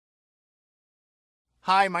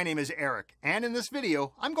Hi, my name is Eric, and in this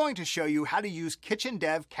video, I'm going to show you how to use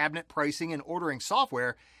KitchenDEV cabinet pricing and ordering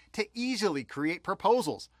software to easily create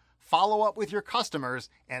proposals, follow up with your customers,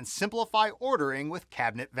 and simplify ordering with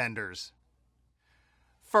cabinet vendors.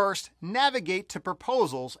 First, navigate to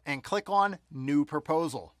Proposals and click on New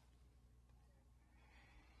Proposal.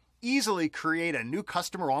 Easily create a new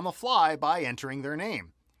customer on the fly by entering their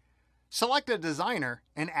name. Select a designer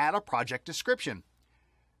and add a project description.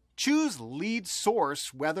 Choose lead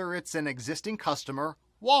source, whether it's an existing customer,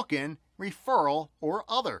 walk-in, referral, or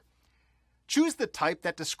other. Choose the type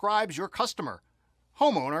that describes your customer,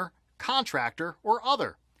 homeowner, contractor, or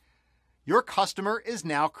other. Your customer is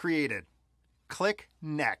now created. Click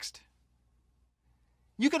Next.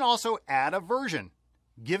 You can also add a version.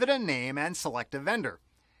 Give it a name and select a vendor.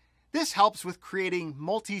 This helps with creating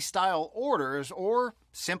multi-style orders or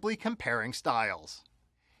simply comparing styles.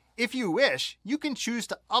 If you wish, you can choose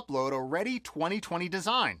to upload a ready 2020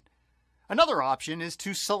 design. Another option is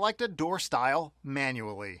to select a door style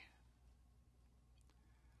manually.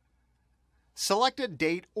 Select a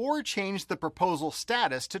date or change the proposal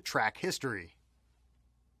status to track history.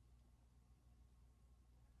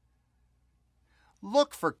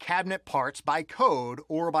 Look for cabinet parts by code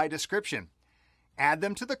or by description. Add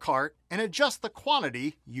them to the cart and adjust the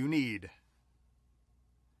quantity you need.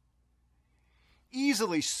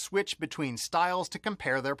 Easily switch between styles to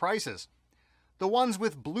compare their prices. The ones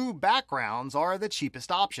with blue backgrounds are the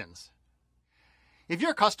cheapest options. If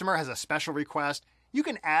your customer has a special request, you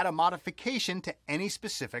can add a modification to any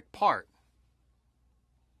specific part.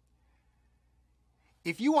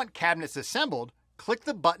 If you want cabinets assembled, click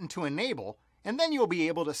the button to enable, and then you'll be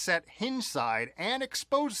able to set hinge side and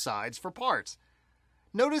exposed sides for parts.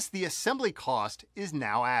 Notice the assembly cost is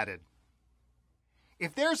now added.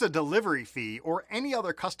 If there's a delivery fee or any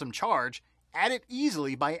other custom charge, add it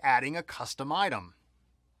easily by adding a custom item.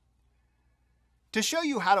 To show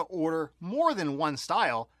you how to order more than one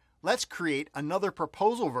style, let's create another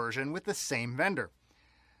proposal version with the same vendor.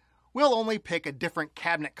 We'll only pick a different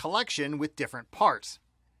cabinet collection with different parts.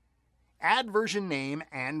 Add version name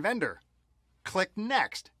and vendor. Click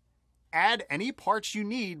Next. Add any parts you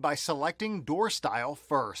need by selecting door style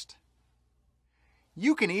first.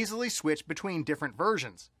 You can easily switch between different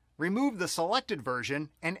versions, remove the selected version,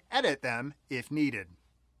 and edit them if needed.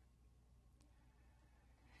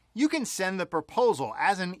 You can send the proposal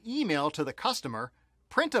as an email to the customer,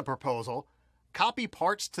 print a proposal, copy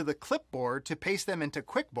parts to the clipboard to paste them into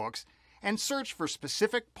QuickBooks, and search for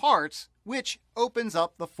specific parts, which opens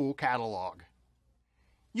up the full catalog.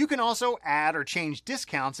 You can also add or change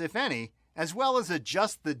discounts, if any, as well as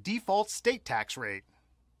adjust the default state tax rate.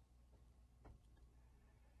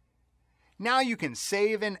 Now you can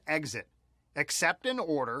save and exit, accept an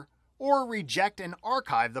order, or reject and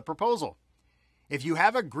archive the proposal. If you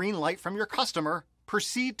have a green light from your customer,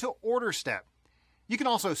 proceed to order step. You can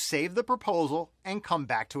also save the proposal and come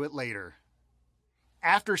back to it later.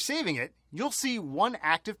 After saving it, you'll see one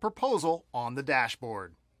active proposal on the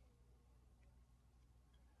dashboard.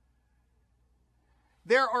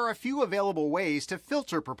 There are a few available ways to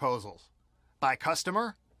filter proposals: by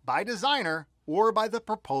customer, by designer, or by the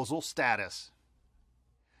proposal status.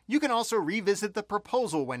 You can also revisit the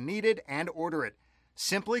proposal when needed and order it.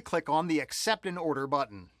 Simply click on the Accept and Order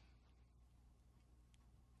button.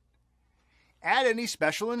 Add any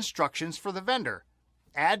special instructions for the vendor.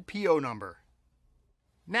 Add PO number.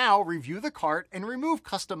 Now review the cart and remove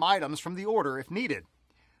custom items from the order if needed.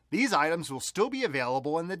 These items will still be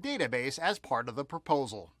available in the database as part of the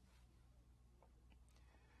proposal.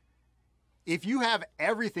 If you have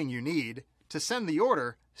everything you need to send the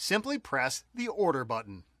order, simply press the Order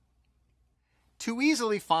button. To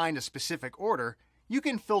easily find a specific order, you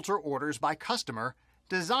can filter orders by customer,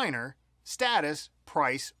 designer, status,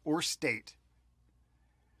 price, or state.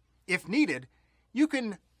 If needed, you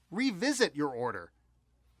can revisit your order,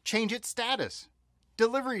 change its status,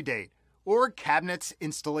 delivery date, or cabinet's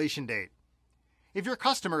installation date. If your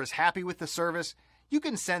customer is happy with the service, you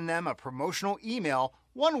can send them a promotional email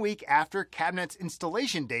 1 week after cabinet's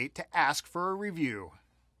installation date to ask for a review.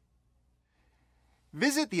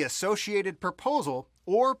 Visit the associated proposal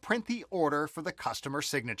or print the order for the customer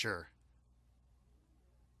signature.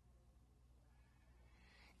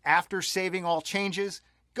 After saving all changes,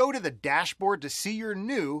 go to the dashboard to see your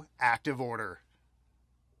new active order.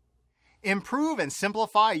 Improve and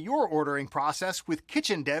simplify your ordering process with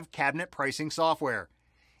KitchenDEV cabinet pricing software.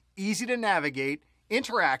 Easy to navigate,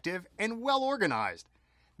 interactive, and well organized.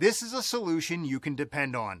 This is a solution you can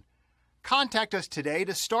depend on. Contact us today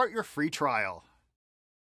to start your free trial.